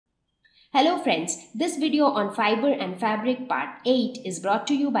Hello friends, this video on fiber and fabric part 8 is brought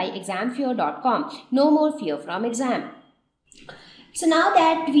to you by examfear.com. No more fear from exam. So now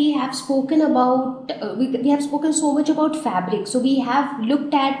that we have spoken about, we have spoken so much about fabric. So we have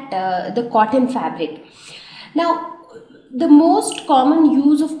looked at the cotton fabric. Now, the most common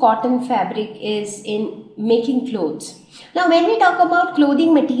use of cotton fabric is in making clothes. Now, when we talk about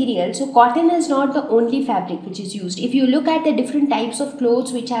clothing material, so cotton is not the only fabric which is used. If you look at the different types of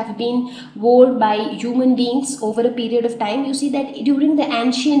clothes which have been worn by human beings over a period of time, you see that during the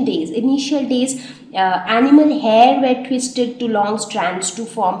ancient days, initial days, animal hair were twisted to long strands to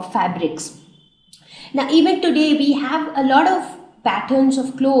form fabrics. Now, even today, we have a lot of patterns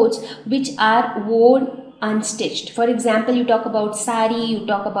of clothes which are worn unstitched. For example, you talk about sari, you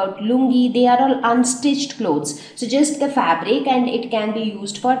talk about lungi, they are all unstitched clothes. So just the fabric, and it can be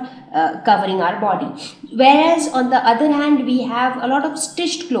used for covering our body. Whereas on the other hand, we have a lot of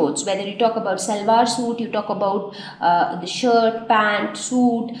stitched clothes. Whether you talk about salwar suit, you talk about the shirt, pant,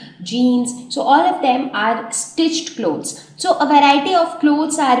 suit, jeans. So all of them are stitched clothes. So a variety of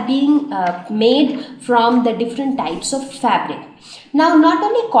clothes are being made from the different types of fabric. Now, not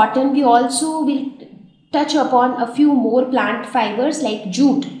only cotton, we also will touch upon a few more plant fibers like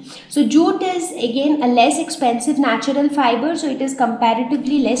jute. So jute is again a less expensive natural fiber, so it is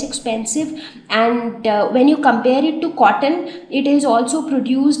comparatively less expensive, and when you compare it to cotton, it is also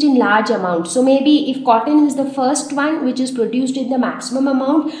produced in large amounts. So maybe if cotton is the first one which is produced in the maximum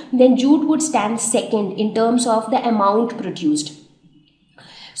amount, then jute would stand second in terms of the amount produced.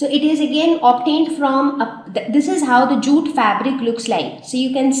 So it is again obtained from, this is how the jute fabric looks like. So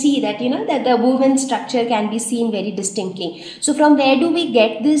you can see that, that the woven structure can be seen very distinctly. So from where do we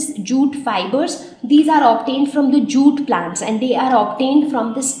get these jute fibers? These are obtained from the jute plants, and they are obtained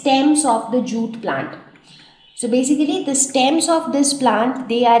from the stems of the jute plant. So basically the stems of this plant,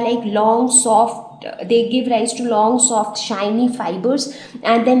 they are like long, soft, they give rise to long, soft, shiny fibers,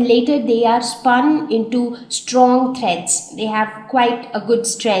 and then later they are spun into strong threads. They have quite a good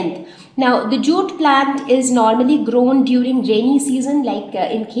strength. Now, the jute plant is normally grown during rainy season, like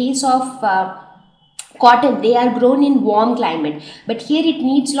in case of cotton, they are grown in warm climate, but here it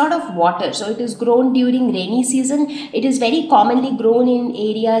needs a lot of water, so it is grown during rainy season. It is very commonly grown in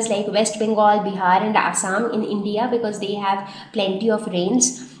areas like West Bengal, Bihar and Assam in India, because they have plenty of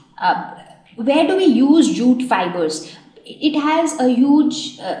rains. Where do we use jute fibers? It has a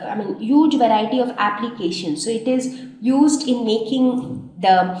huge variety of applications. So it is used in making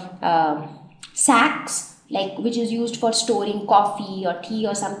the sacks, like which is used for storing coffee or tea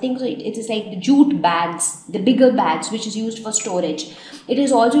or something. So it is like the jute bags, the bigger bags, which is used for storage. It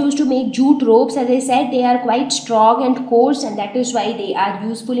is also used to make jute ropes. As I said, they are quite strong and coarse, and that is why they are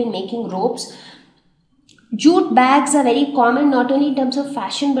useful in making ropes. Jute bags are very common, not only in terms of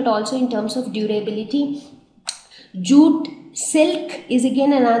fashion but also in terms of durability. Jute silk is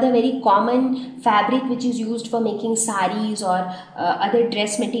again another very common fabric which is used for making saris or other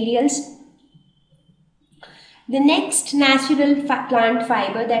dress materials. The next natural plant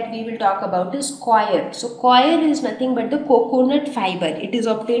fiber that we will talk about is coir. So coir is nothing but the coconut fiber. It is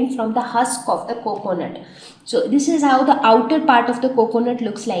obtained from the husk of the coconut. So this is how the outer part of the coconut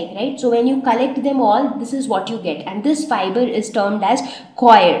looks like, right? So when you collect them all, this is what you get, and this fiber is termed as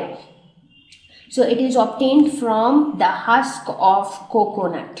coir. So it is obtained from the husk of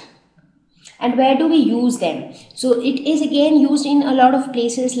coconut. And where do we use them? So it is again used in a lot of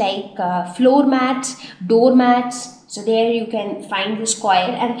places like floor mats, door mats. So there you can find this coir,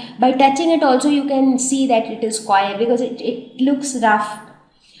 and by touching it also you can see that it is coir, because it looks rough.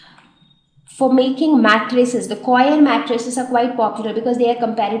 For making mattresses, the coir mattresses are quite popular because they are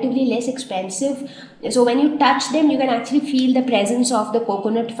comparatively less expensive. So when you touch them, you can actually feel the presence of the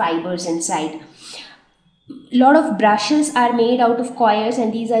coconut fibers inside. A lot of brushes are made out of coirs,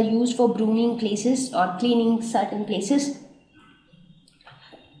 and these are used for brooming places or cleaning certain places.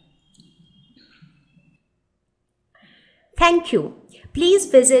 Thank you. Please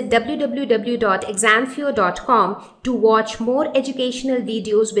visit www.examfear.com to watch more educational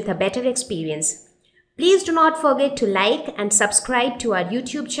videos with a better experience. Please do not forget to like and subscribe to our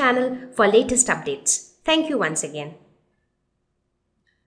YouTube channel for latest updates. Thank you once again.